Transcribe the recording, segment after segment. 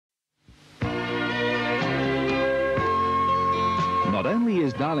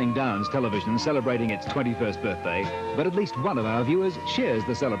is Darling Downs Television celebrating its 21st birthday, but at least one of our viewers shares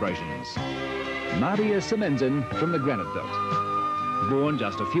the celebrations. Nadia Semenzin from the Granite Belt. Born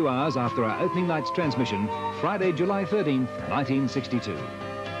just a few hours after our opening night's transmission, Friday, July 13th, 1962.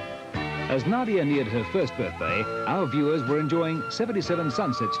 As Nadia neared her first birthday, our viewers were enjoying 77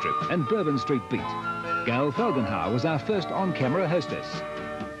 Sunset Strip and Bourbon Street Beat. Gail Felgenhauer was our first on-camera hostess.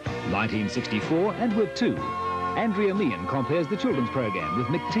 1964, and we're two. Andrea Meehan compares the children's program with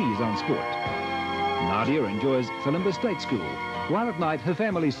McTee's on Sport. Nadia enjoys Philimba State School, while at night her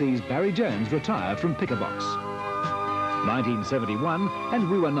family sees Barry Jones retire from Pickerbox. 1971, and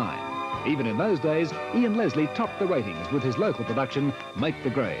we were 9. Even in those days, Ian Leslie topped the ratings with his local production, Make the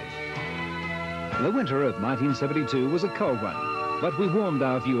Grave. The winter of 1972 was a cold one, but we warmed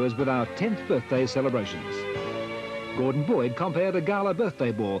our viewers with our 10th birthday celebrations. Gordon Boyd compared a gala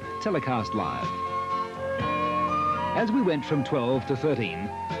birthday ball telecast live. As we went from 12 to 13,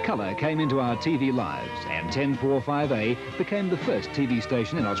 colour came into our TV lives, and 1045A became the first TV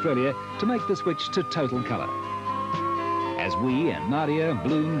station in Australia to make the switch to total colour. As we and Nadia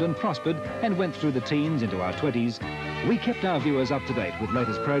bloomed and prospered and went through the teens into our 20s, we kept our viewers up to date with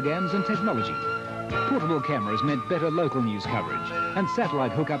latest programs and technology. Portable cameras meant better local news coverage, and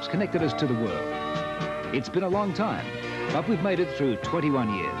satellite hookups connected us to the world. It's been a long time, but we've made it through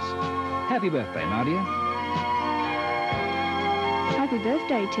 21 years. Happy birthday, Nadia. Happy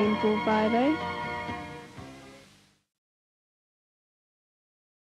birthday, 1045A.